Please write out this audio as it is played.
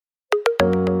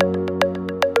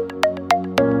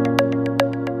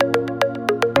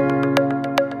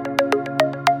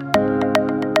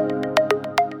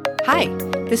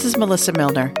This is Melissa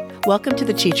Milner. Welcome to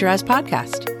the Teacher As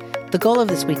podcast. The goal of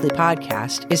this weekly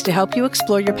podcast is to help you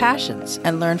explore your passions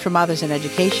and learn from others in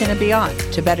education and beyond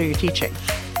to better your teaching.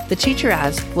 The Teacher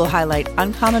As will highlight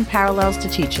uncommon parallels to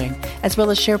teaching, as well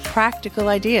as share practical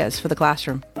ideas for the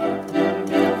classroom.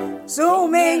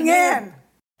 Zooming in!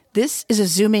 This is a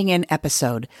Zooming In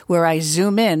episode where I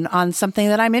zoom in on something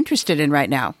that I'm interested in right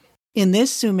now. In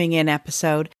this Zooming In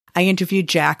episode, I interviewed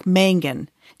Jack Mangan.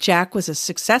 Jack was a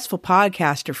successful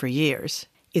podcaster for years,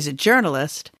 is a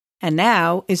journalist, and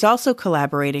now is also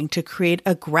collaborating to create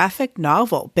a graphic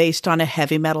novel based on a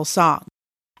heavy metal song.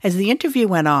 As the interview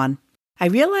went on, I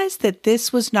realized that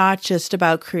this was not just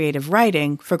about creative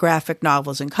writing for graphic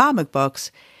novels and comic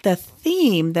books. The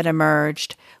theme that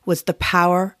emerged was the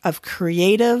power of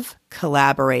creative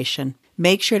collaboration.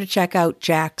 Make sure to check out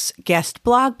Jack's guest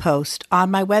blog post on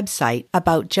my website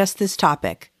about just this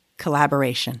topic,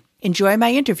 collaboration. Enjoy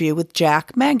my interview with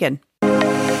Jack Mangan.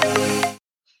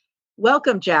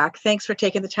 Welcome, Jack. Thanks for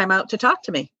taking the time out to talk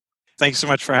to me. Thanks so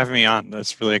much for having me on.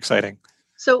 That's really exciting.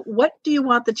 So what do you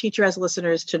want the Teacher As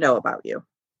listeners to know about you?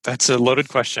 That's a loaded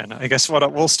question. I guess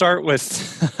what we'll start with,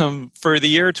 for the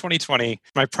year 2020,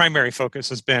 my primary focus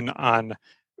has been on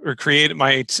a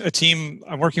team.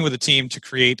 I'm working with a team to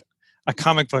create a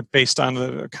comic book based on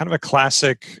the kind of a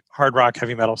classic hard rock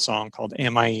heavy metal song called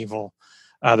Am I Evil?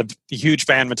 The huge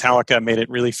band Metallica made it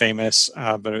really famous,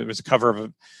 but it was a cover of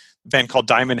a band called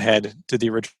Diamond Head did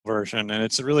the original version. And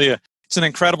it's it's an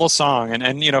incredible song.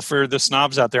 And you know, for the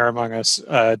snobs out there among us,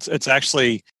 it's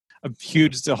actually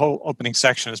the whole opening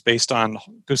section is based on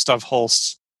Gustav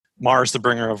Holst's Mars, the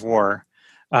Bringer of War.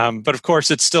 But of course,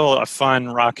 it's still a fun,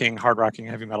 hard rocking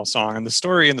heavy metal song. And the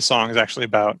story in the song is actually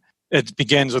it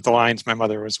begins with the lines, "My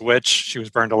mother was a witch, she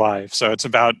was burned alive." So it's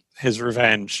about his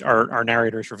revenge, our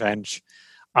narrator's revenge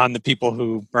on the people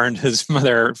who burned his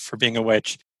mother for being a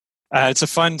witch. It's a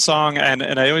fun song, and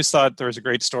I always thought there was a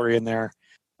great story in there.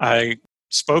 I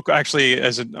spoke actually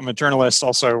I'm a journalist,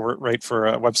 also write for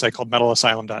a website called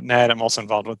metalasylum.net. I'm also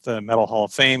involved with the Metal Hall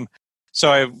of Fame.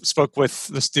 So I spoke with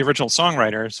the original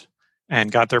songwriters and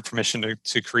got their permission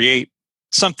to create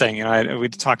something. We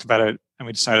talked about it, and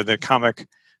we decided the comic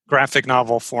graphic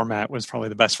novel format was probably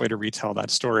the best way to retell that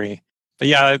story. But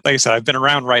yeah, like I said, I've been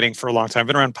around writing for a long time. I've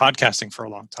been around podcasting for a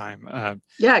long time.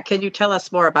 Can you tell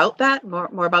us more about that?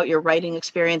 More about your writing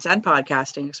experience and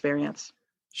podcasting experience?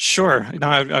 Sure. No,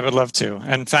 I would love to.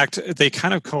 In fact, they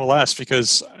kind of coalesced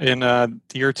because in the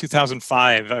year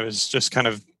 2005, I was just kind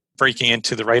of breaking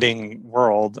into the writing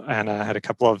world, and I had a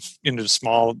couple of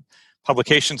small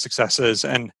publication successes.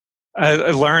 And I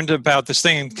learned about this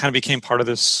thing and kind of became part of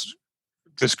this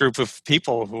group of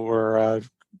people who were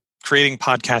creating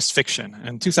podcast fiction.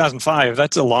 In 2005,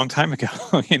 that's a long time ago.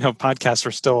 Podcasts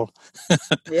were still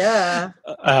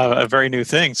a very new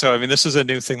thing. So, this is a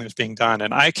new thing that's being done.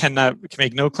 And I can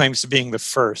make no claims to being the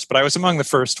first, but I was among the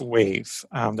first wave.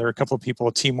 There are a couple of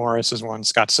people. T. Morris is one,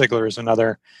 Scott Sigler is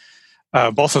another.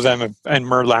 Both of them, and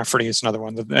Mur Lafferty is another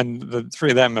one. And the three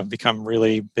of them have become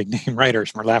really big name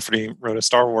writers. Mur Lafferty wrote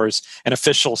an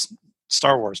official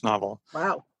Star Wars novel.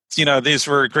 Wow. These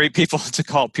were great people to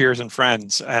call peers and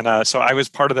friends. And so I was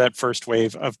part of that first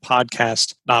wave of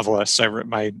podcast novelists. I wrote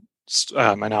my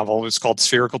novel was called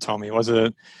Spherical Tommy. It was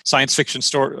a science fiction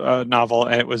novel,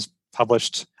 and it was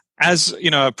published as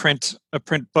a print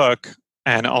book,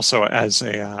 and also as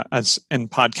in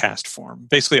podcast form,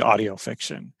 basically audio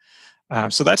fiction.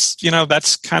 So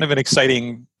that's kind of an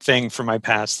exciting thing from my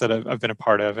past that I've been a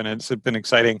part of, and it's been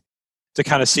exciting to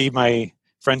kind of see my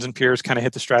friends and peers kind of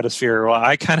hit the stratosphere. Well,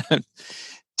 I kind of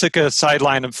took a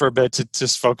sideline for a bit to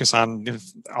just focus on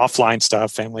offline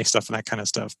stuff, family stuff, and that kind of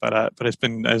stuff. But it's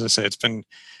been, as I say, it's been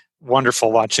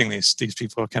wonderful watching these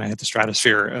people kind of hit the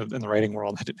stratosphere in the writing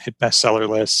world, hit bestseller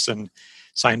lists and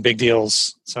sign big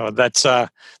deals. So that's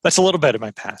a little bit of my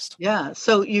past. Yeah.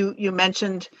 So you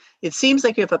mentioned it seems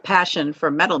like you have a passion for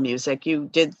metal music. You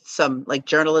did some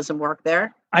journalism work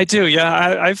there. I do.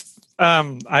 Yeah.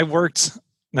 I worked.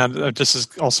 Now, this is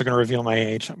also going to reveal my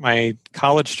age. My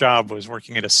college job was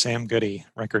working at a Sam Goody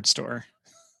record store.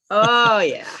 Oh,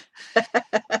 yeah.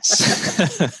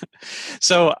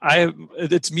 So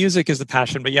it's music is the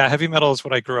passion, but yeah, heavy metal is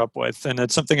what I grew up with, and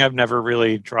it's something I've never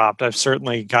really dropped. I've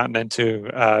certainly gotten into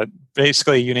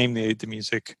basically you name the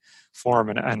music form,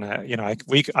 and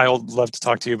I'll love to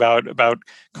talk to you about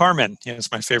Carmen.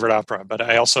 It's my favorite opera, but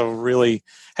I also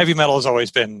heavy metal has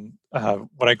always been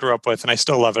what I grew up with, and I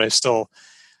still love it. I still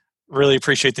really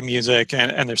appreciate the music,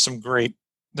 and there's some great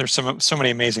there's so many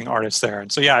amazing artists there.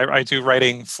 And so, yeah, I do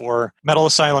writing for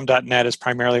metalasylum.net is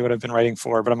primarily what I've been writing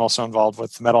for, but I'm also involved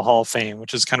with the Metal Hall of Fame,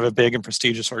 which is kind of a big and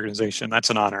prestigious organization. That's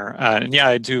an honor. And yeah,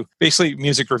 I do basically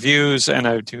music reviews, and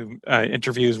I do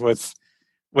interviews with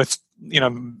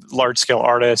large scale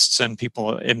artists and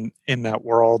people in that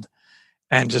world,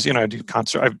 and just I do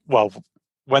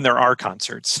when there are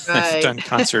concerts. I've Right. done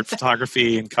concert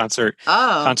photography and concert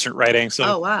Oh, writing.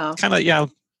 So wow. kind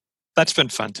of that's been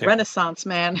fun too. Renaissance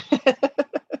man.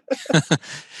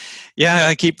 Yeah,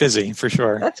 I keep busy for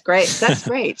sure. That's great. That's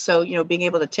great. So, being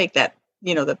able to take that,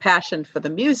 the passion for the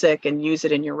music and use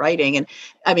it in your writing. And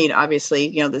I mean, obviously,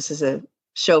 this is a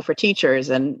show for teachers,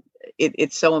 and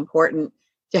it's so important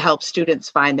to help students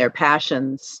find their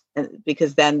passions,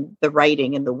 because then the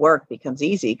writing and the work becomes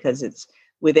easy because it's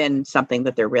within something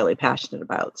that they're really passionate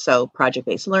about. So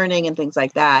project-based learning and things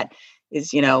like that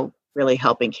is, really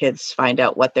helping kids find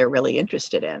out what they're really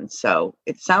interested in. So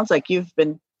it sounds like you've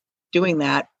been doing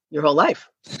that your whole life.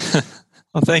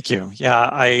 Well, thank you.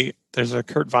 Yeah, there's a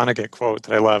Kurt Vonnegut quote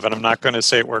that I love, and I'm not going to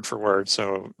say it word for word,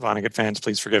 so Vonnegut fans,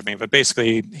 please forgive me. But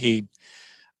basically,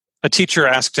 a teacher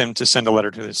asked him to send a letter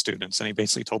to his students, and he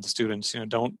basically told the students,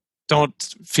 don't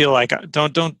feel like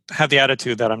don't have the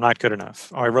attitude that I'm not good enough.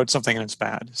 Oh, I wrote something and it's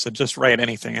bad. So just write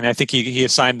anything. And I think he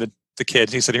assigned the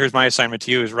kids. He said, "Here's my assignment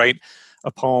to you: is write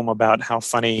a poem about how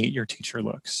funny your teacher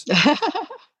looks,"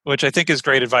 which I think is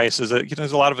great advice. Is that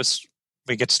there's a lot of us,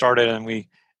 we get started and we,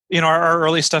 our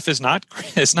early stuff is not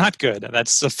good.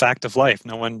 That's a fact of life.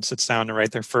 No one sits down to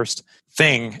write their first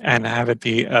thing and have it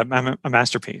be a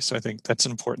masterpiece. So I think that's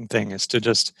an important thing, is to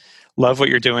just love what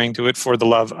you're doing, do it for the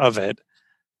love of it.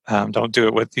 Don't do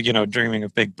it with dreaming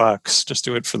of big bucks. Just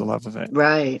do it for the love of it.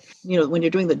 Right. When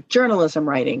you're doing the journalism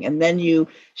writing and then you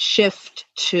shift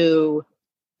to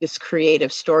this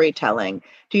creative storytelling,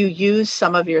 do you use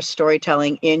some of your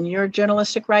storytelling in your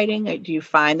journalistic writing? Do you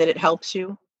find that it helps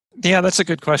you? Yeah, that's a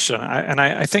good question.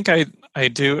 I think I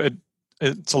do.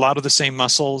 It's a lot of the same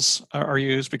muscles are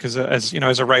used, because as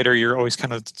a writer, you're always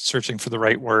kind of searching for the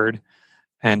right word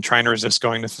and trying to resist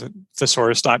going to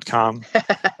thesaurus.com.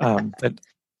 But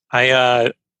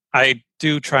I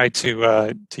do try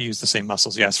to use the same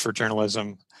muscles, yes, for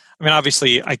journalism. I mean,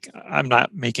 obviously, I'm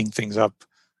not making things up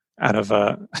out of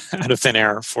thin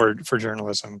air for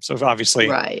journalism. So obviously,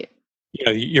 right.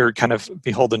 You're kind of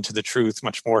beholden to the truth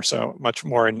much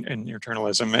more in your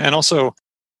journalism. And also,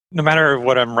 no matter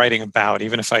what I'm writing about,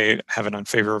 even if I have an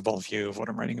unfavorable view of what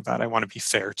I'm writing about, I want to be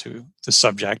fair to the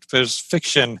subject. Because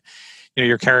fiction,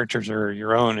 your characters are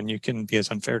your own, and you can be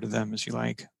as unfair to them as you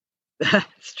like.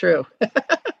 It's true.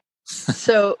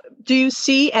 So do you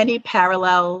see any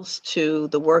parallels to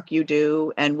the work you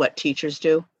do and what teachers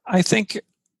do? I think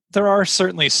there are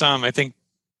certainly some. I think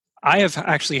I have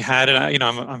actually had, and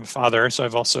I'm a father, so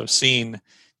I've also seen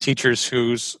teachers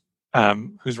whose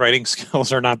writing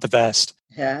skills are not the best.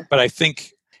 Yeah. But I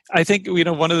think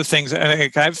one of the things, and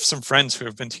I have some friends who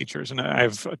have been teachers, and I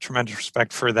have a tremendous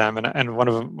respect for them. And one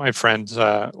of my friends,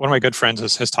 one of my good friends,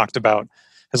 has talked about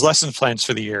his lessons plans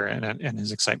for the year and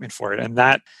his excitement for it. And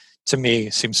that, to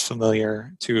me, seems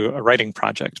familiar to a writing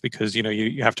project, because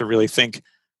you have to really think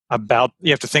about,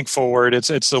 you have to think forward. It's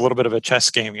a little bit of a chess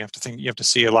game. You have to think, you have to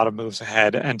see a lot of moves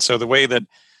ahead. And so the way that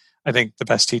I think the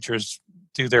best teachers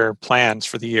do their plans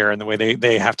for the year, and the way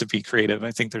they have to be creative,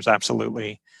 I think that's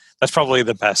probably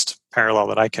the best parallel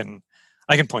that I can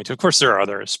point to. Of course, there are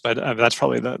others, but that's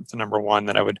probably the number one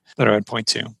that I would point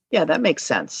to. Yeah, that makes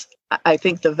sense. I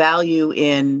think the value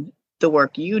in the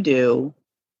work you do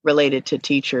related to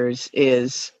teachers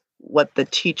is what the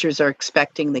teachers are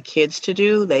expecting the kids to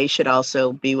do, they should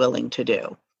also be willing to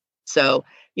do. So,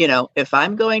 if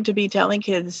I'm going to be telling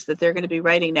kids that they're going to be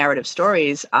writing narrative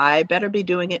stories, I better be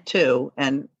doing it too.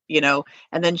 And,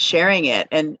 and then sharing it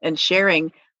and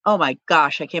sharing, oh my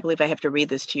gosh, I can't believe I have to read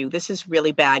this to you. This is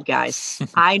really bad, guys.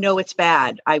 I know it's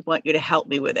bad. I want you to help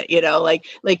me with it. If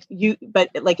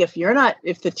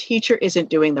the teacher isn't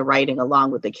doing the writing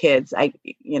along with the kids, I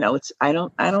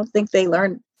don't think they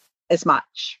learn as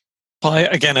much. Well,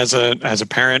 again, as a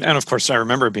parent, and of course, I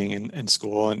remember being in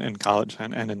school and in college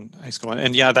and in high school,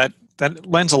 and yeah, that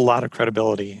lends a lot of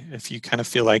credibility. If you kind of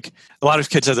feel like a lot of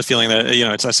kids have the feeling that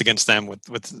it's us against them with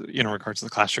regards to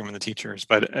the classroom and the teachers,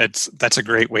 but that's a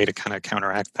great way to kind of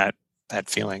counteract that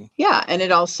feeling. Yeah, and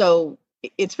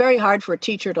it's very hard for a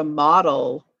teacher to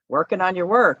model working on your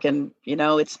work, and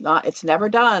it's never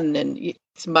done, and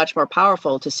it's much more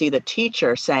powerful to see the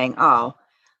teacher saying, "Oh,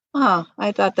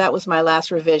 I thought that was my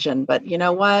last revision, but you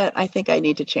know what? I think I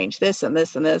need to change this and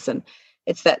this and this." And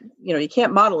it's that, you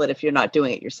can't model it if you're not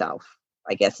doing it yourself,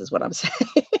 I guess is what I'm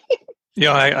saying.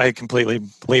 I completely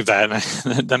believe that.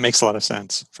 And that makes a lot of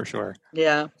sense for sure.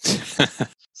 Yeah.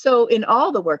 So in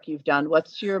all the work you've done,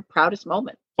 what's your proudest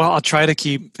moment? Well, I'll try to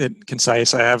keep it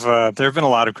concise. There have been a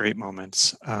lot of great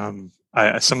moments. Some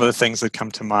of the things that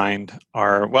come to mind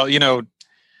are, well,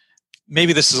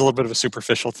 maybe this is a little bit of a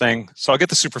superficial thing. So I'll get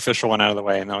the superficial one out of the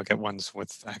way, and then I'll get ones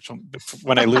with actual,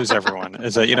 when I lose everyone,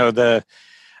 is that,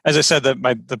 as I said,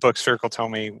 that the book Spherical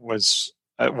Tomy was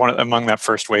among that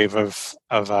first wave of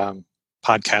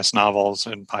podcast novels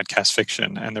and podcast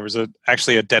fiction. And there was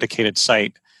actually a dedicated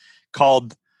site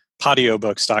called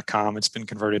podiobooks.com. It's been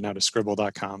converted now to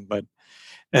scribble.com, but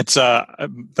it's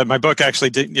that my book actually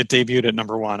it debuted at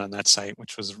number 1 on that site,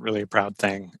 which was really a proud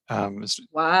thing.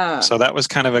 Wow. So that was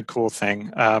kind of a cool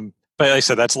thing. But like I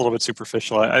said, that's a little bit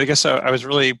superficial. I guess I was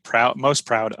really most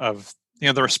proud of,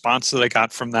 the response that I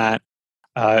got from that.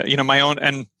 My own,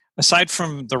 and aside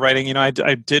from the writing, I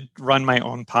did run my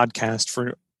own podcast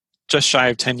for just shy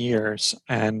of 10 years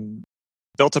and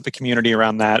built up a community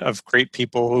around that of great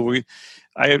people who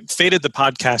the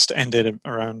podcast ended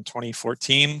around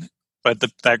 2014, but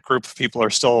that group of people are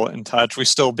still in touch. We've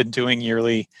still been doing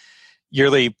yearly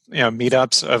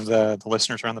meetups of the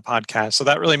listeners around the podcast. So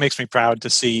that really makes me proud to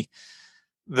see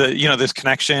these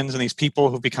connections and these people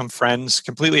who've become friends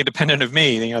completely independent of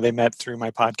me. They met through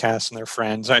my podcast and they're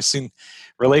friends. I've seen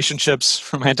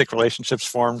romantic relationships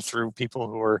formed through people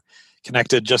who were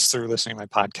connected just through listening to my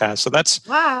podcast. So that's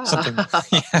something.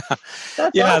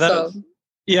 Yeah. That's awesome.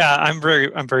 I'm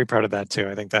very proud of that too.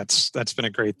 I think that's been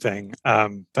a great thing.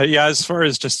 But yeah, as far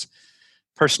as just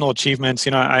personal achievements,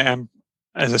 I am,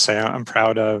 as I say, I'm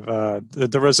proud of.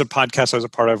 There was a podcast I was a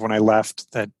part of when I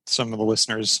left that some of the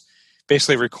listeners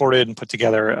basically recorded and put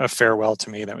together a farewell to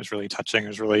me that was really touching. It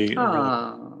was really, it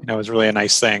was really a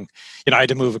nice thing. I had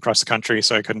to move across the country,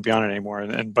 so I couldn't be on it anymore.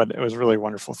 But it was a really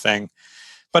wonderful thing.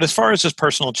 But as far as just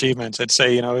personal achievements, I'd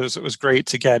say, it was great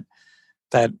to get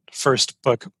that first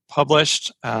book published.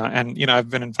 And, I've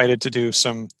been invited to do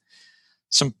some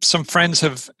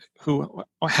friends who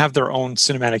have their own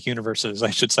cinematic universes, I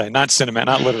should say, not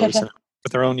literally cinematic,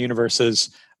 but their own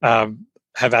universes,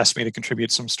 have asked me to contribute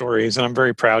some stories. And I'm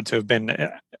very proud to have been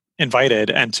invited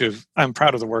and I'm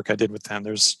proud of the work I did with them.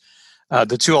 There's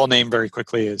the two I'll name very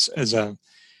quickly is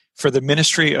For the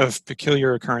Ministry of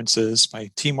Peculiar Occurrences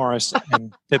by T. Morris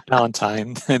and Pip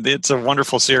Valentine. It's a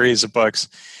wonderful series of books.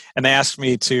 And they asked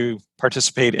me to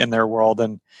participate in their world.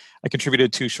 And I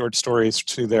contributed 2 short stories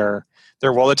to their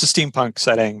world. It's a steampunk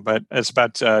setting, but it's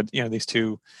about, these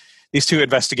two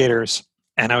investigators.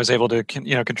 And I was able to,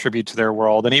 contribute to their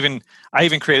world. And I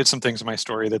even created some things in my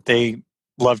story that they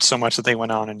loved so much that they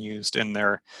went on and used in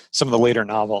some of the later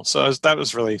novels. So that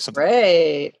was really something.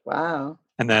 Great. Wow.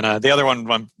 And then the other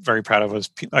one I'm very proud of was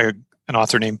an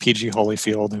author named P.G.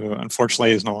 Holyfield, who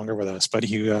unfortunately is no longer with us, but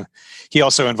he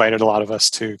also invited a lot of us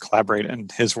to collaborate in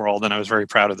his world, and I was very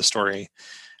proud of the story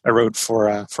I wrote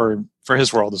for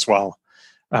his world as well,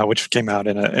 which came out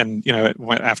it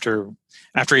went after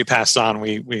he passed on.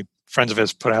 We friends of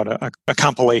his put out a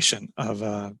compilation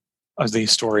of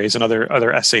these stories and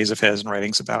other essays of his and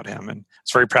writings about him, and I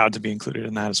was very proud to be included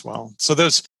in that as well. So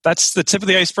that's the tip of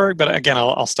the iceberg. But again,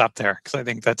 I'll stop there because I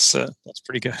think that's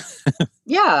pretty good.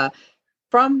 Yeah.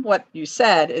 From what you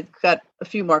said, it got a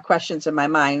few more questions in my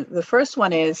mind. The first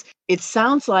one is, it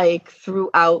sounds like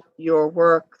throughout your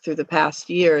work through the past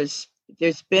years,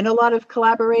 there's been a lot of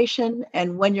collaboration.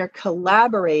 And when you're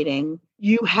collaborating,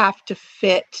 you have to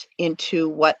fit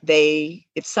into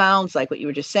it sounds like what you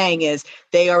were just saying is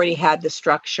they already had the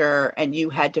structure and you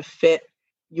had to fit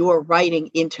your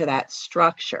writing into that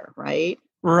structure, right?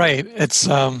 Right. It's,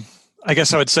 I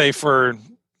guess I would say for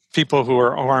people who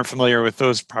aren't familiar with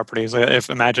those properties,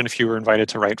 imagine if you were invited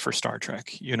to write for Star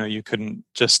Trek. You couldn't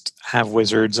just have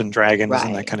wizards and dragons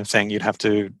and that kind of thing. You'd have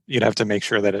to make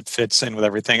sure that it fits in with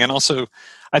everything. And also,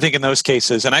 I think in those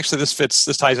cases, and actually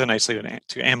this ties in nicely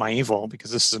to Am I Evil,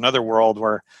 because this is another world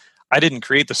where I didn't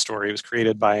create the story. It was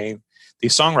created by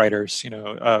these songwriters,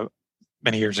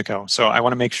 many years ago. So I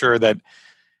want to make sure that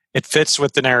it fits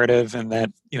with the narrative and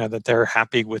that, that they're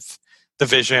happy with the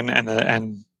vision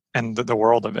and the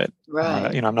world of it.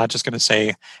 Right. I'm not just going to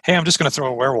say, hey, I'm just going to throw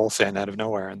a werewolf in out of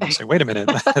nowhere and then say, wait a minute.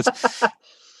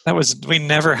 We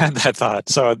never had that thought.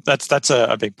 So that's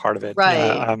a big part of it.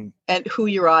 Right. And who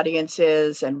your audience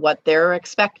is and what they're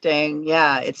expecting.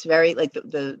 Yeah. It's very like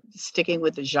the sticking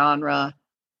with the genre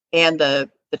and the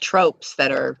tropes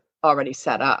that are already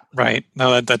set up. Right.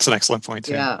 No, that's an excellent point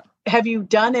too. Yeah. Have you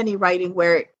done any writing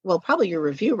probably your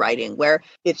review writing, where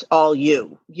it's all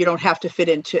you? You don't have to fit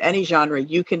into any genre.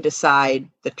 You can decide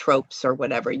the tropes or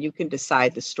whatever. You can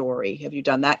decide the story. Have you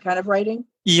done that kind of writing?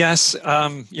 Yes.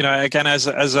 Again, as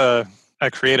a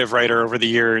a creative writer over the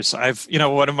years.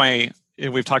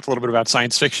 We've talked a little bit about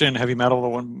science fiction, heavy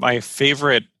metal. My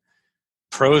favorite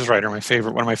prose writer, one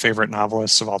of my favorite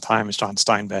novelists of all time is John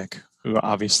Steinbeck, who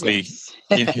obviously,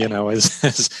 Yes.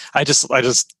 is I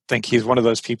just think he's one of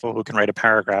those people who can write a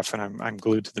paragraph and I'm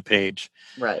glued to the page.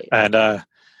 Right. And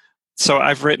so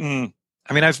I've written,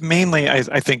 I've mainly,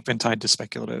 I think, been tied to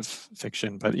speculative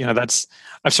fiction, but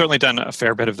I've certainly done a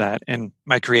fair bit of that in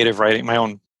my creative writing, my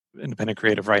own independent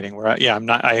creative writing, where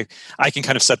I can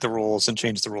kind of set the rules and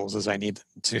change the rules as I need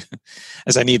them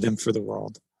as I need them for the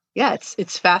world. Yeah,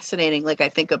 it's fascinating. Like I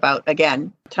think about,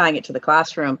 again, tying it to the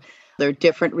classroom, there are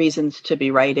different reasons to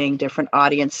be writing, different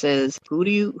audiences.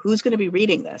 Who's going to be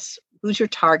reading this? Who's your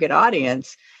target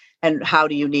audience? And how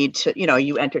do you need to, are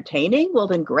you entertaining? Well,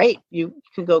 then great. You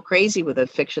can go crazy with a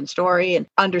fiction story, and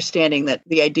understanding that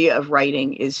the idea of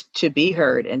writing is to be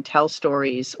heard and tell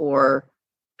stories or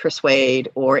persuade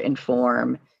or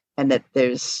inform, and that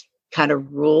there's kind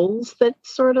of rules that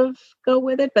sort of go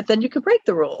with it, but then you could break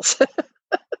the rules.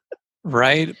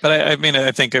 Right. But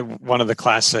I think one of the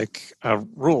classic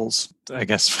rules, I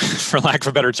guess, for lack of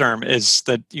a better term, is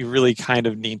that you really kind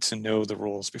of need to know the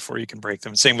rules before you can break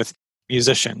them. Same with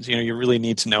musicians. You really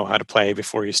need to know how to play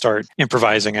before you start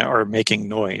improvising or making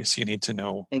noise. You need to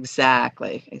know.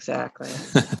 Exactly.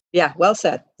 Yeah, well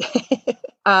said.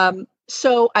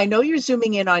 So I know you're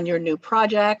zooming in on your new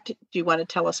project. Do you want to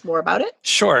tell us more about it?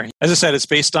 Sure. As I said, it's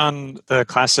based on the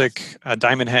classic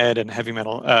Diamond Head and heavy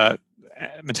metal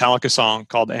Metallica song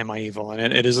called "Am I Evil?" And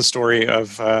it is a story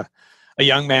of a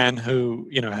young man who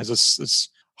has this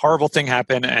horrible thing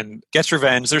happen and gets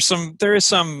revenge. There is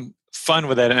some fun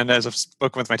with it, and as I've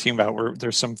spoken with my team about,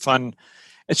 there's some fun.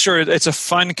 It's a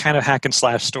fun kind of hack and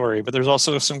slash story, but there's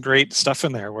also some great stuff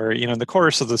in there where in the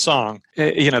chorus of the song,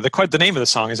 the name of the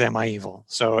song is "Am I Evil?"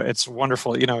 So it's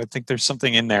wonderful. I think there's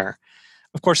something in there.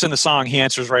 Of course, in the song, he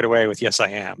answers right away with "Yes, I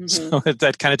am." Mm-hmm. So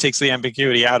that kind of takes the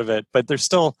ambiguity out of it. But there's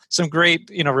still some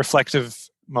great, reflective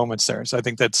moments there. So I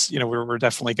think that's, we're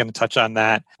definitely going to touch on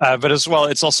that. But as well,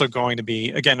 it's also going to be,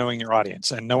 again, knowing your audience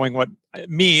and knowing what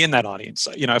me in that audience.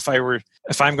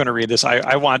 If I'm going to read this,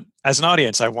 I want, as an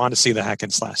audience, I want to see the hack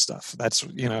and slash stuff. That's,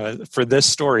 for this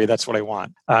story, that's what I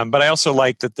want. But I also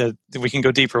like that we can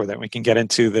go deeper with it. We can get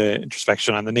into the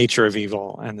introspection on the nature of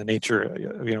evil and the nature,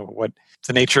 what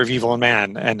the nature of evil in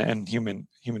man and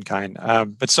humankind.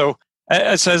 But so,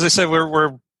 as I said,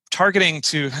 we're targeting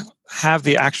to have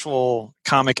the actual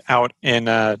comic out in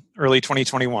early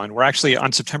 2021. We're actually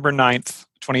on September 9th,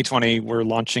 2020, we're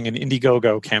launching an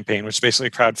Indiegogo campaign, which is basically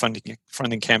a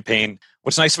crowdfunding campaign.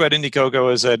 What's nice about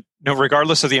Indiegogo is that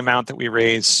regardless of the amount that we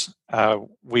raise,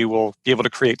 we will be able to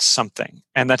create something.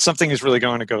 And that something is really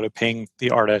going to go to paying the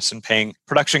artists and paying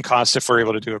production costs if we're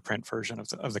able to do a print version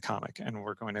of the comic. And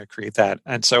we're going to create that.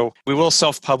 And so we will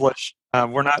self-publish.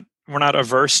 We're not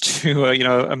averse to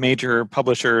a major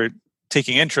publisher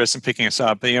taking interest in picking us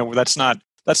up. But that's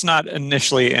not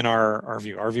initially in our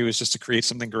view. Our view is just to create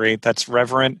something great that's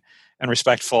reverent and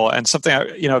respectful, and something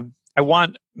I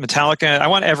want Metallica. I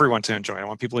want everyone to enjoy. I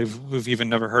want people who've even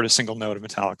never heard a single note of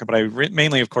Metallica. But I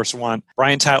mainly, of course, want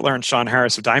Brian Tatler and Sean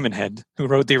Harris of Diamond Head, who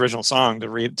wrote the original song, to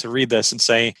read this and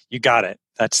say, "You got it.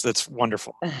 That's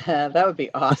wonderful." That would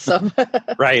be awesome.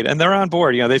 Right, and they're on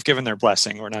board. They've given their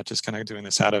blessing. We're not just kind of doing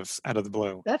this out of the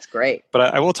blue. That's great.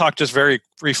 But I will talk just very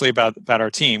briefly about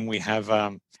our team. We have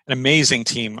an amazing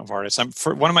team of artists.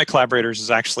 One of my collaborators is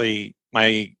actually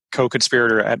my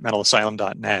co-conspirator at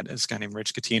metalasylum.net. This guy named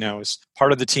Rich Catino is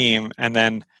part of the team. And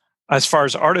then as far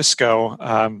as artists go,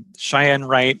 Cheyenne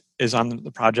Wright is on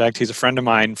the project. He's a friend of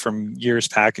mine from years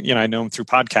back. I know him through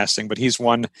podcasting, but he's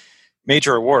won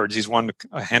major awards. He's won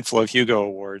a handful of Hugo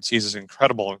Awards. He's an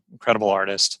incredible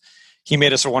artist. He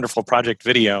made us a wonderful project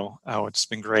video, which has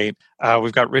been great.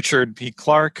 We've got Richard P.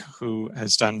 Clark, who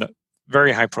has done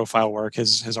very high-profile work.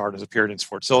 His art has appeared in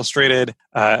Sports Illustrated,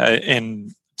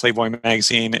 in Playboy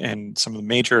magazine, and some of the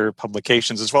major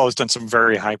publications, as well as done some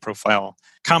very high-profile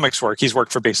comics work. He's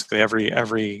worked for basically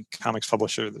every comics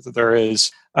publisher that there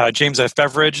is. James F.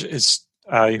 Beveridge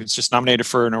he was just nominated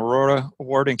for an Aurora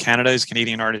Award in Canada. He's a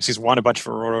Canadian artist. He's won a bunch of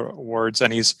Aurora Awards,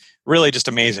 and he's really just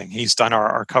amazing. He's done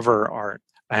our cover art,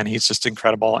 and he's just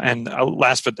incredible. And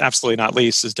last but absolutely not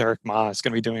least is Derek Ma. He's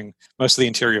going to be doing most of the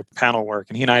interior panel work,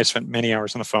 and he and I have spent many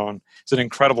hours on the phone. He's an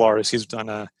incredible artist. He's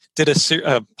did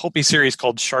a pulpy series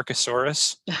called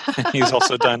Sharkosaurus. And he's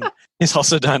also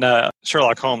done a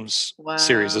Sherlock Holmes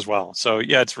series as well. So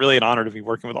yeah, it's really an honor to be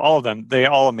working with all of them. They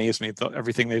all amaze me.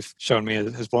 Everything they've shown me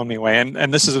has blown me away.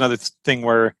 And this is another thing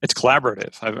where it's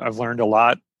collaborative. I've learned a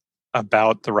lot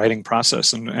about the writing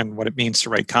process and what it means to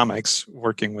write comics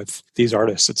working with these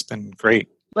artists. It's been great.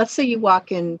 Let's say you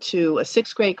walk into a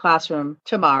sixth grade classroom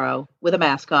tomorrow with a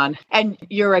mask on, and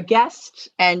you're a guest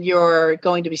and you're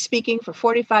going to be speaking for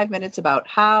 45 minutes about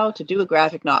how to do a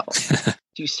graphic novel.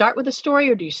 Do you start with a story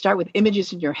or do you start with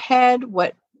images in your head?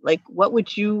 What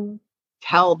would you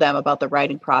tell them about the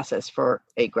writing process for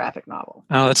a graphic novel?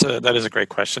 Oh, that is a great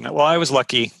question. Well, I was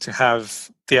lucky to have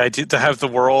the idea, to have the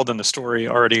world and the story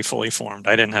already fully formed.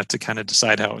 I didn't have to kind of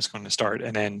decide how it was going to start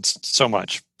and end so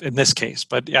much in this case.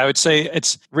 But yeah, I would say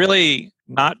it's really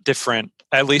not different,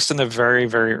 at least in the very,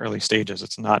 very early stages.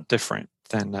 It's not different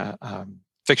than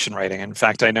fiction writing. In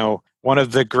fact, I know one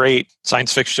of the great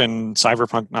science fiction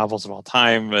cyberpunk novels of all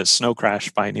time, Snow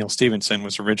Crash by Neil Stephenson,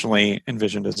 was originally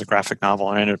envisioned as a graphic novel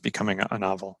and ended up becoming a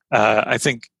novel. I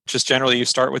think just generally you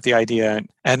start with the idea,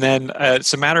 and then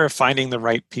it's a matter of finding the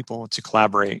right people to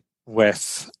collaborate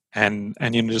with, and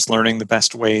just learning the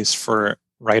best ways for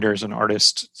writers and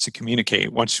artists to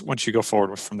communicate once you go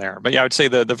forward from there. But yeah, I would say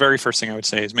the very first thing I would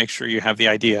say is make sure you have the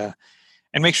idea,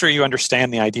 and make sure you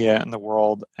understand the idea and the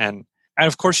world. And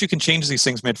of course, you can change these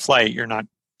things mid-flight. You're not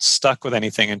stuck with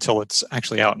anything until it's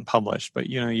actually out and published. But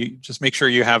you just make sure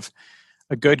you have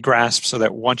a good grasp so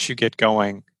that once you get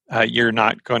going, you're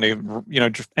not going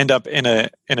to end up in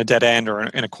a dead end or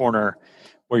in a corner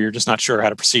where you're just not sure how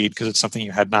to proceed because it's something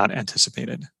you had not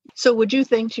anticipated. So would you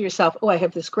think to yourself, "Oh, I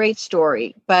have this great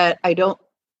story, but I don't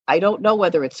know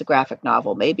whether it's a graphic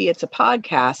novel. Maybe it's a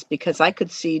podcast because I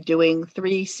could see doing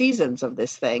 3 seasons of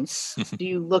this thing." Do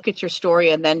you look at your story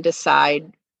and then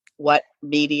decide what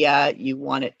media you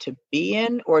want it to be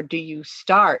in, or do you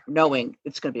start knowing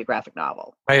it's going to be a graphic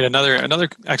novel? Right. Another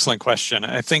excellent question.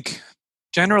 I think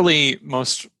generally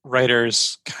most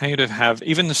writers kind of have,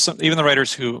 even the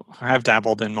writers who have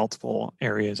dabbled in multiple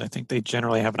areas, I think they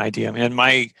generally have an idea. I mean,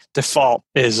 my default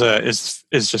is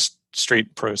just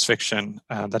straight prose fiction.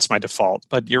 That's my default.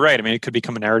 But you're right. I mean, it could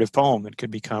become a narrative poem. It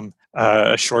could become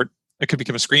a short. It could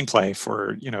become a screenplay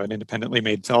for an independently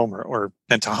made film or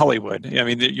sent to Hollywood. I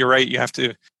mean, you're right. You have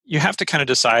to kind of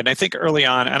decide. And I think early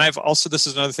on, and I've also, this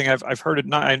is another thing I've heard it.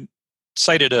 I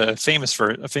cited a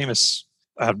famous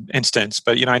instance,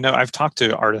 but I know I've talked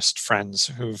to artist friends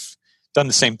who've done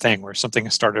the same thing where something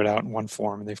has started out in one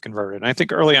form and they've converted. And I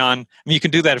think early on, I mean, you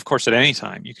can do that, of course, at any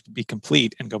time. You could be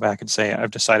complete and go back and say, I've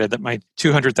decided that my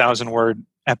 200,000 word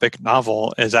epic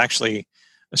novel is actually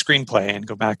a screenplay, and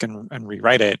go back and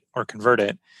rewrite it or convert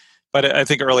it. But I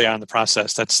think early on in the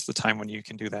process, that's the time when you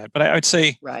can do that. But I would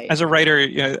say, as a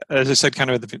writer, as I said kind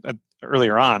of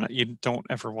earlier on, you don't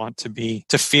ever want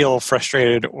to feel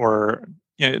frustrated or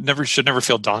should never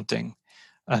feel daunting.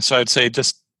 So I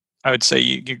would say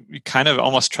you kind of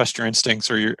almost trust your instincts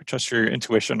or trust your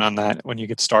intuition on that when you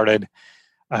get started.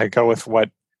 Go with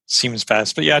what seems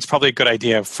best. But yeah, it's probably a good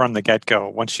idea from the get-go,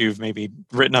 once you've maybe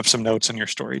written up some notes on your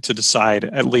story, to decide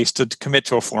at least to commit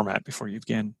to a format before you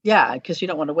begin. Yeah, because you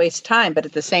don't want to waste time, but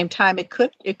at the same time, it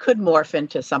could morph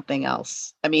into something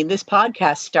else. I mean, this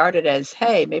podcast started as,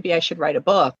 hey, maybe I should write a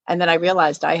book. And then I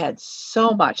realized I had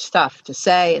so much stuff to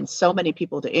say and so many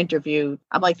people to interview.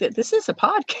 I'm like, this is a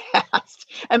podcast.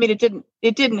 I mean,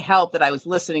 it didn't help that I was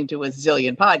listening to a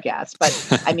zillion podcasts,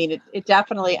 but I mean, it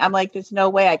definitely, I'm like, there's no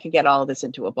way I can get all of this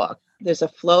into a book. There's a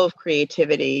flow of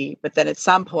creativity, but then at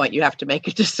some point you have to make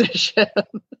a decision.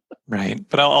 Right.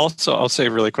 But I'll say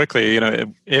really quickly,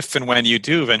 if and when you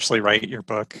do eventually write your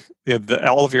book,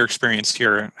 all of your experience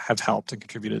here have helped and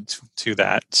contributed to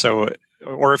that. So,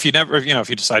 or if you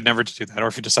decide never to do that, or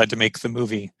if you decide to make the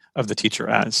movie of The Teacher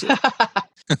As,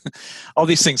 all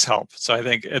these things help. So I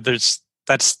think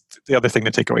that's the other thing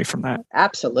to take away from that.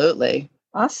 Absolutely.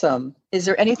 Awesome. Is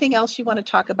there anything else you want to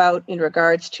talk about in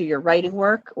regards to your writing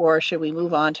work, or should we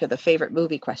move on to the favorite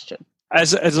movie question?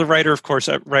 As a writer, of course,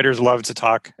 writers love to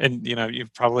talk, and you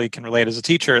probably can relate as a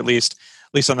teacher, at least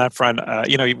on that front.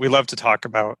 We love to talk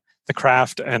about the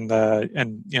craft and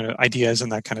ideas and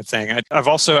that kind of thing. I've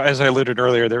also, as I alluded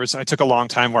earlier, I took a long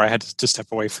time where I had to step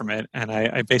away from it, and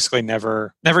I basically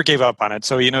never gave up on it.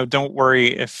 So don't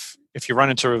worry if you run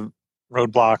into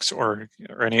roadblocks or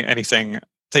anything.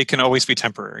 They can always be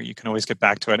temporary. You can always get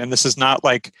back to it. And this is not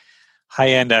like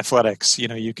high-end athletics.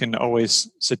 You can always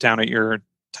sit down at your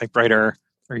typewriter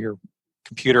or your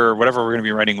computer or whatever we're going to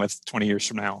be writing with 20 years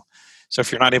from now. So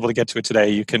if you're not able to get to it today,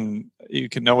 you can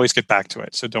always get back to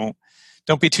it. So don't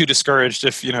be too discouraged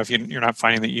if you're not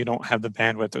finding that you don't have the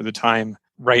bandwidth or the time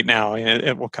right now.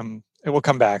 It will come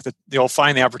back. That you'll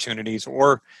find the opportunities,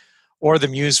 or the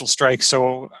muse will strike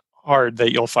so hard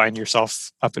that you'll find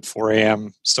yourself up at 4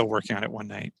 a.m. still working on it one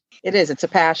night. It is. It's a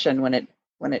passion. When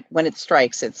it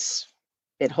strikes,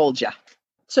 it holds you.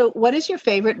 So what is your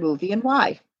favorite movie and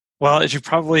why? Well, as you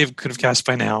probably could have guessed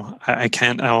by now,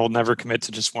 I'll never commit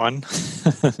to just one.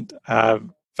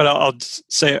 But I'll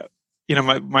just say,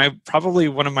 my probably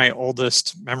one of my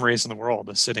oldest memories in the world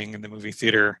is sitting in the movie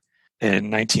theater in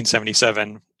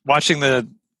 1977, watching the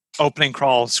opening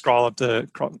scroll up the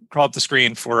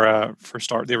screen for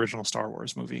the original Star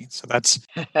Wars movie. So that's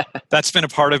been a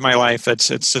part of my life. It's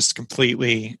just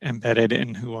completely embedded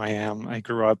in who I am. I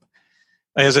grew up,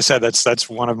 as I said, that's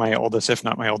one of my oldest, if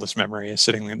not my oldest memory, is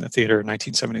sitting in the theater in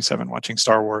 1977 watching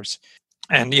Star Wars.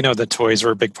 And, the toys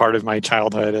were a big part of my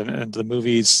childhood, and the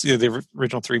movies, the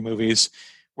original 3 movies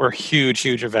were huge,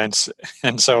 huge events.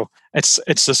 And so it's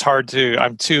just hard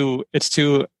it's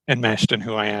too enmeshed in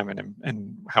who I am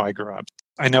and how I grew up.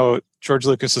 I know George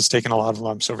Lucas has taken a lot of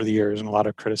lumps over the years and a lot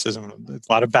of criticism, a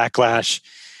lot of backlash,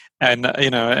 and,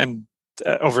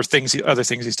 over other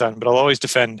things he's done, but I'll always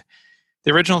defend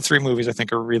the original 3 movies. I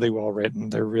think are really well written.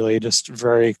 They're really just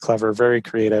very clever, very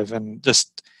creative, and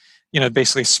just,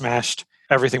 basically smashed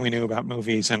everything we knew about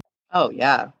movies. And oh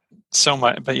yeah, so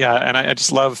much. But yeah, and I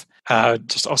just love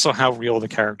just also how real the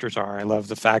characters are. I love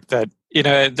the fact that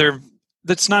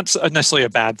that's not necessarily a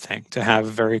bad thing to have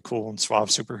very cool and suave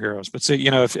superheroes. But so,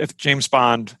 if James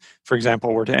Bond, for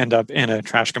example, were to end up in a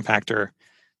trash compactor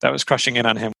that was crushing in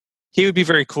on him, he would be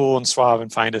very cool and suave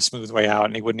and find a smooth way out,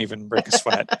 and he wouldn't even break a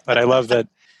sweat. But I love that,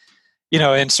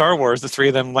 in Star Wars, the 3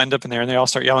 of them end up in there and they all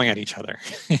start yelling at each other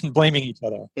and blaming each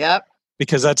other. Yep.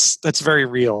 Because that's very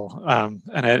real,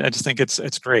 and I just think it's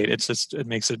great. It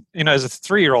makes it, as a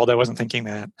 3-year-old, I wasn't thinking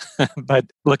that, but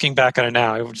looking back on it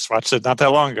now, I just watched it not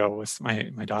that long ago with my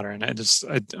daughter, and I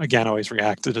again always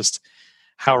react to just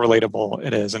how relatable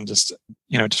it is, and just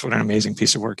just what an amazing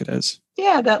piece of work it is.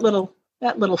 Yeah, that little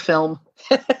film.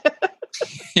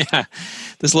 Yeah,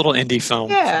 this little indie film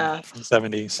from the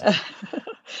 70s.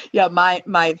 Yeah,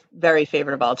 my very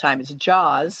favorite of all time is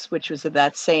Jaws, which was at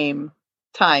that same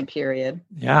time period.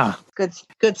 Yeah, good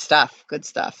stuff.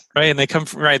 Right, and they come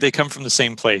from the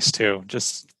same place too.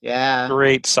 Just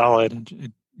great,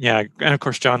 solid. Yeah, and of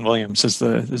course John Williams is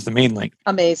the main link.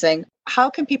 Amazing. How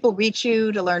can people reach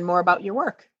you to learn more about your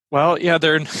work? Well, yeah,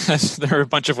 there are a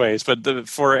bunch of ways, but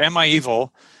for Am I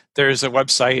Evil, there's a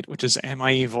website which is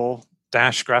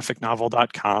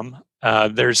amievil-graphicnovel.com.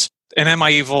 There's an Am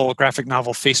I Evil graphic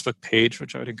novel Facebook page,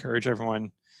 which I would encourage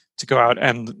everyone to go out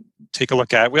and take a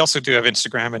look at. We also do have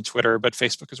Instagram and Twitter, but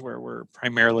Facebook is where we're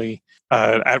primarily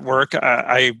at work.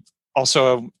 I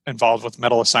also am involved with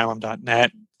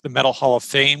metalasylum.net, the Metal Hall of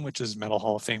Fame, which is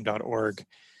metalhalloffame.org.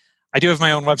 I do have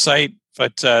my own website,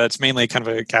 but it's mainly kind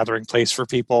of a gathering place for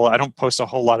people. I don't post a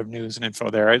whole lot of news and info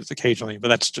there occasionally, but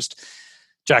that's just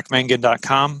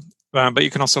jackmangan.com. But you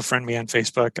can also friend me on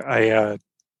Facebook.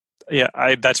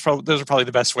 Those are probably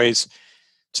the best ways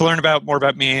to learn more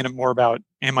about me and more about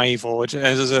Am I Evil, which,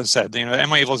 as I said,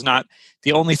 Am I Evil is not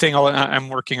the only thing I'm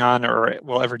working on or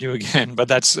will ever do again, but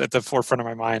that's at the forefront of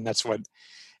my mind. That's what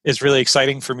is really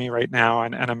exciting for me right now,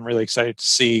 and I'm really excited to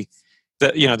see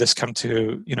that this come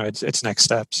to its next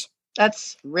steps.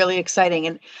 That's really exciting,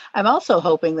 and I'm also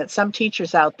hoping that some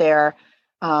teachers out there,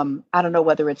 I don't know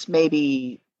whether it's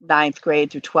maybe 9th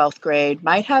grade through 12th grade,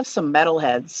 might have some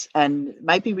metalheads and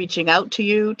might be reaching out to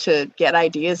you to get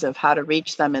ideas of how to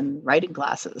reach them in writing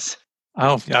classes.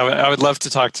 Oh, yeah, I would love to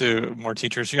talk to more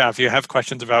teachers. Yeah, if you have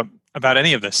questions about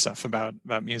any of this stuff, about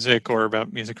music or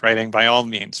about music writing, by all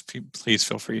means, please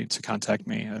feel free to contact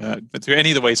me but through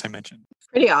any of the ways I mentioned.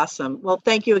 Pretty awesome. Well,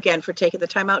 thank you again for taking the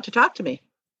time out to talk to me.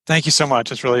 Thank you so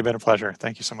much. It's really been a pleasure.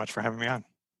 Thank you so much for having me on.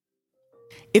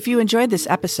 If you enjoyed this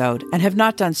episode and have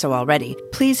not done so already,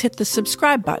 please hit the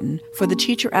subscribe button for the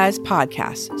Teacher As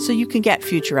podcast so you can get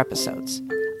future episodes.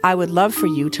 I would love for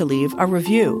you to leave a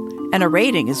review and a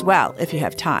rating as well if you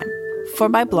have time. For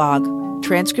my blog,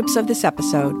 transcripts of this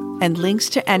episode, and links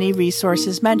to any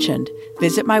resources mentioned,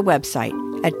 visit my website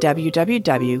at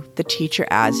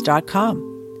www.theteacheras.com.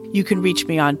 You can reach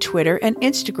me on Twitter and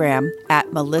Instagram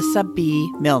at Melissa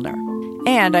B. Milner.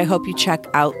 And I hope you check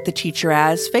out the Teacher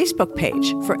As Facebook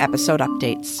page for episode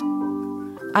updates.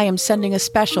 I am sending a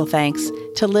special thanks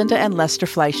to Linda and Lester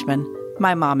Fleischman,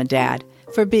 my mom and dad,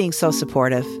 for being so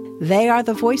supportive. They are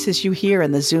the voices you hear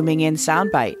in the Zooming In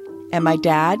soundbite, and my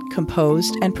dad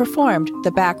composed and performed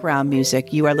the background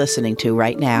music you are listening to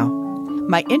right now.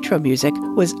 My intro music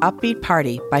was Upbeat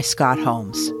Party by Scott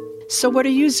Holmes. So what are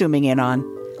you zooming in on?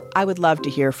 I would love to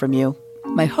hear from you.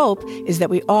 My hope is that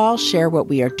we all share what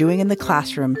we are doing in the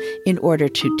classroom in order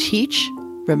to teach,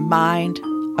 remind,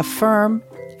 affirm,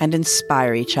 and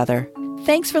inspire each other.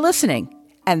 Thanks for listening,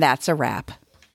 and that's a wrap.